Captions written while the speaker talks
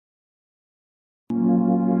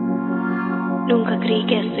Nunca creí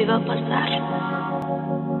que esto iba a pasar.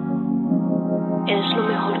 Eres lo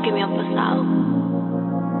mejor que me ha pasado.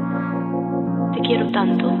 Te quiero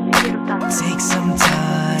tanto, te quiero tanto. Take some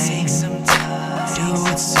time, do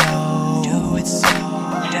it slow,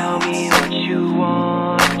 tell me what you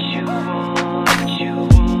want,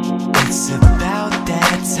 It's about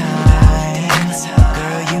that time,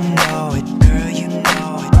 girl you know it,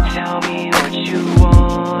 tell me what you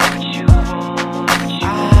want, I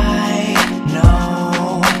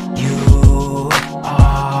know you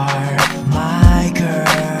are my girl,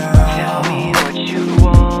 tell me what you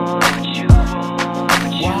want,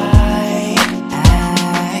 why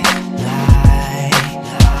act like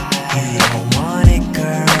you don't want it,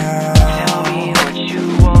 girl, tell me what you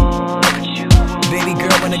want, Baby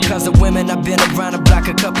girl, when it comes to women, I've been around the block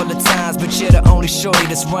a couple of times, but you're the only shorty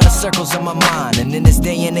that's running circles in my mind. And in this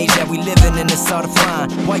day and age that we living in, it's hard to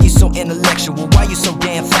find. Why you so intellectual? Why you so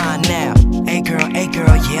damn fine now? Hey girl,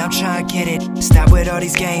 yeah, I'm trying to get it. Stop with all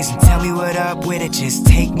these games and tell me what up with it. Just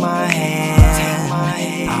take my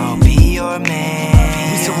hand, I'll be your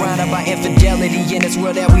man. We surrounded by infidelity in this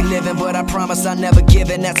world that we live in, but I promise I'll never give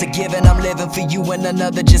in, that's a given. I'm living for you and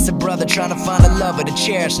another, just a brother trying to find a lover to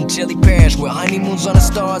cherish until he perish. With honeymoons on the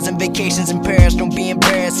stars and vacations in Paris. Don't be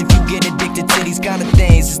embarrassed if you get addicted to these kind of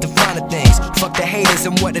things. It's the finer things. Fuck the haters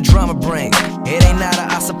and what the drama brings. It ain't nada,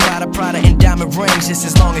 I supply the Prada and diamond rings, just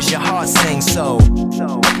as long as your heart sings. So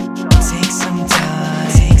take some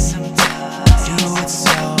time, do it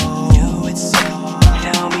slow,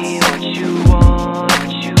 tell me what you want,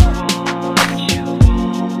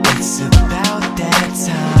 It's about that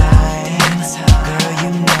time, girl you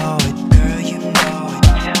know it,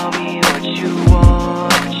 tell me what you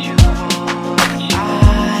want, I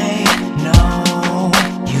know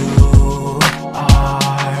you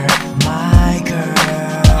are my girl,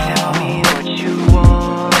 tell me what you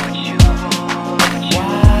want,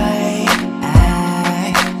 why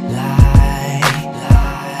act like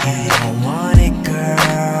you don't want it, girl,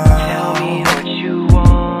 tell me what you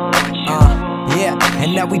want, yeah, and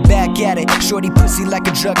now we back at it. Shorty pussy like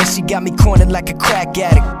a drug and she got me cornered like a crack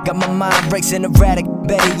addict. Got my mind racing erratic,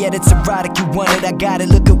 better yet it's erotic. You want it, I got it,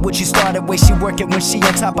 look at what you started. Way she work it when she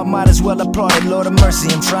on top, I might as well applaud it. Lord of mercy,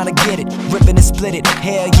 I'm trying to get it, ripping and split it.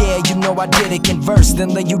 Hell yeah, you know I did it. Converse, then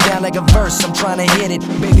lay you down like a verse. I'm trying to hit it,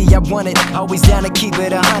 baby I want it. Always down to keep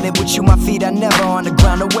it 100. With you my feet, I never on the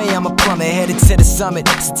ground. Away I'm a plummet, headed to the summit.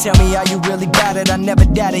 So tell me, are you really about it? I never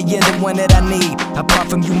doubted, you're the one that I need. Apart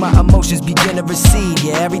from you, my emotions begin to recede.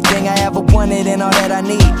 Yeah, everything I ever wanted and all that I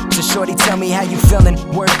need. So shorty, tell me how you feeling.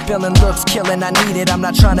 Word feeling, looks killing, I need it. I'm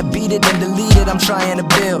not trying to beat it and delete it, I'm trying to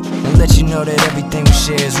build and let you know that everything we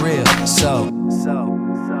share is real. So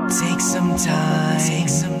take some time,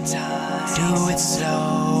 do it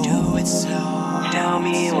slow, tell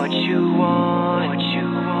me what you want,